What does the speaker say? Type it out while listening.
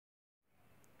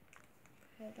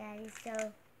Hey guys, so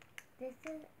this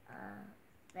is a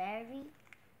very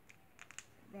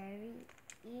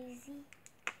easy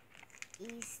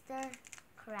Easter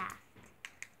craft.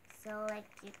 So like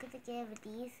you could give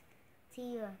these to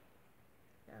your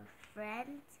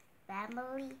friends,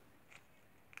 family,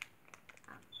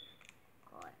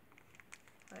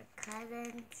 or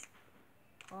cousins,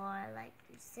 or like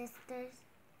your sisters,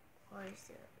 or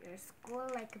your school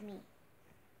like me.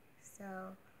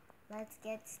 So let's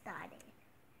get started.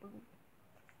 Boom.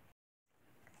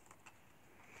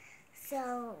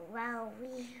 So, well,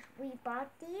 we bought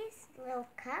these little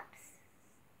cups,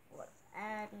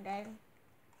 and then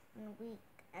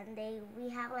we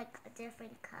have like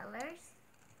different colors.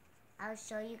 I'll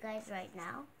show you guys right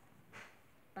now.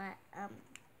 But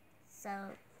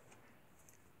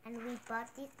and we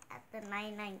bought these at the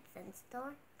 99-cent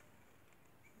store.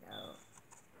 So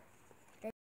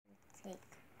let's take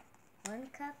one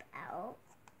cup out.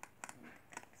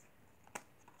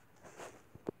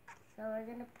 So we're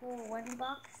gonna pull one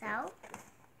box out.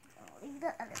 I'll leave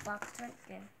the other box right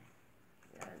there.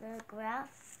 We're gonna grab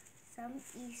some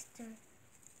Easter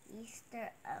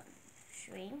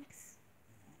shrinks.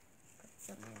 Put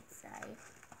some inside.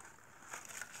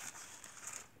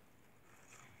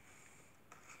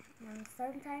 And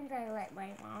sometimes I let my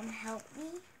mom help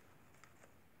me.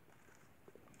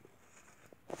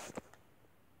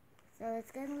 So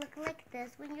it's gonna look like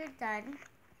this when you're done.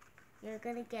 You're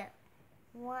gonna get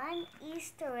one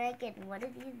Easter egg in one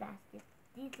of these baskets.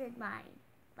 These are mine,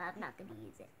 but I'm not gonna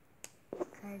use it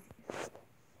because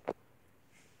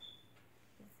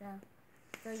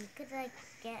so you could like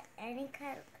get any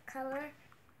color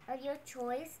of your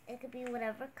choice. It could be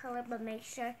whatever color, but make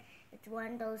sure it's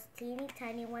one of those teeny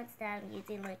tiny ones that I'm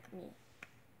using like me.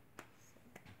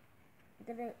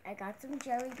 So I got some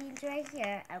jelly beans right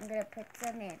here. I'm gonna put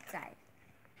some inside.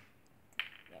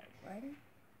 Okay, 1,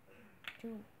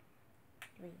 2,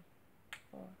 3,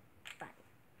 4, 5.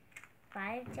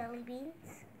 5 jelly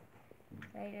beans.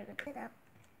 So you're gonna put it up.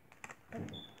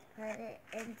 Put it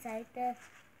inside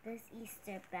this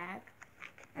Easter bag.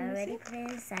 I already put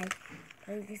it inside.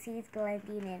 So you can see it's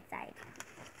blending inside.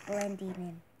 Blending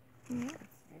in. Mm-hmm.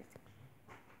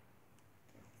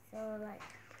 So like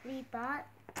we bought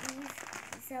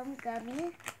some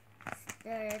gummies.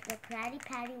 They're the Krabby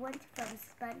Patty ones from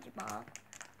SpongeBob.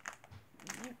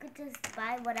 You could just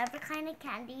buy whatever kind of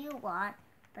candy you want,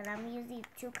 but I'm using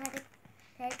 2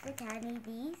 types of candy.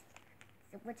 These,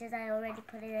 which is I already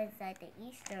put it inside the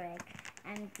Easter egg,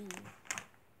 and these.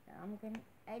 So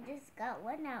I just got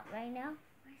one out right now.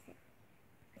 Where is it?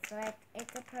 So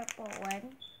it's a purple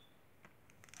one.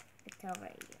 It's over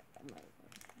here.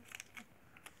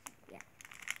 Yeah.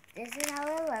 This is how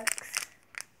it looks.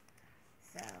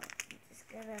 So I'm just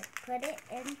gonna put it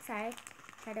inside.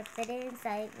 Try to fit it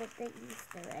inside with the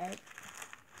Easter egg.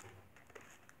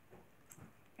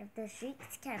 If the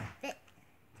shrinks can't fit,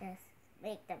 just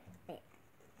make them fit.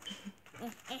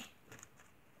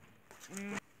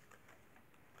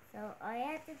 So all you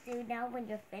have to do now when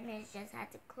you're finished, just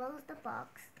have to close the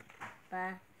box.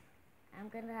 But I'm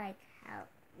gonna like help.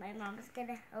 My mom's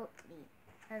gonna help me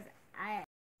because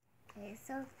Okay,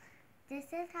 so this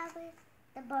is how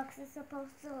the box is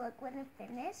supposed to look when it's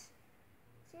finished.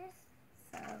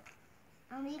 So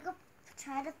you can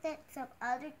try to fit some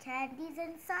other candies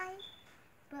inside,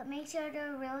 but make sure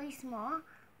they're really small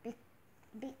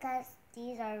because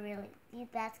these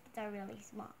baskets are really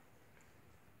small.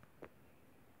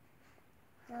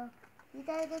 So these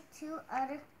are the 2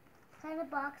 other kind of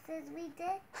boxes we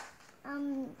did.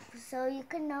 So you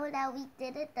can know that we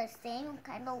did it the same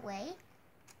kind of way.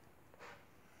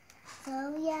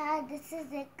 So yeah, this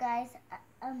is it, guys.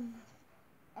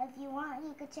 If you want,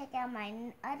 you could check out my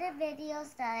other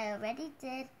videos that I already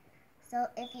did. So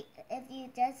if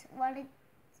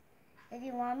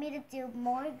you want me to do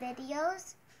more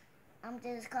videos,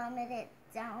 just comment it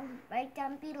right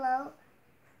down below.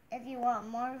 If you want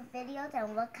more videos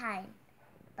and what kind.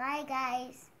 Bye,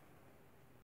 guys.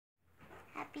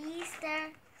 Happy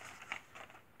Easter.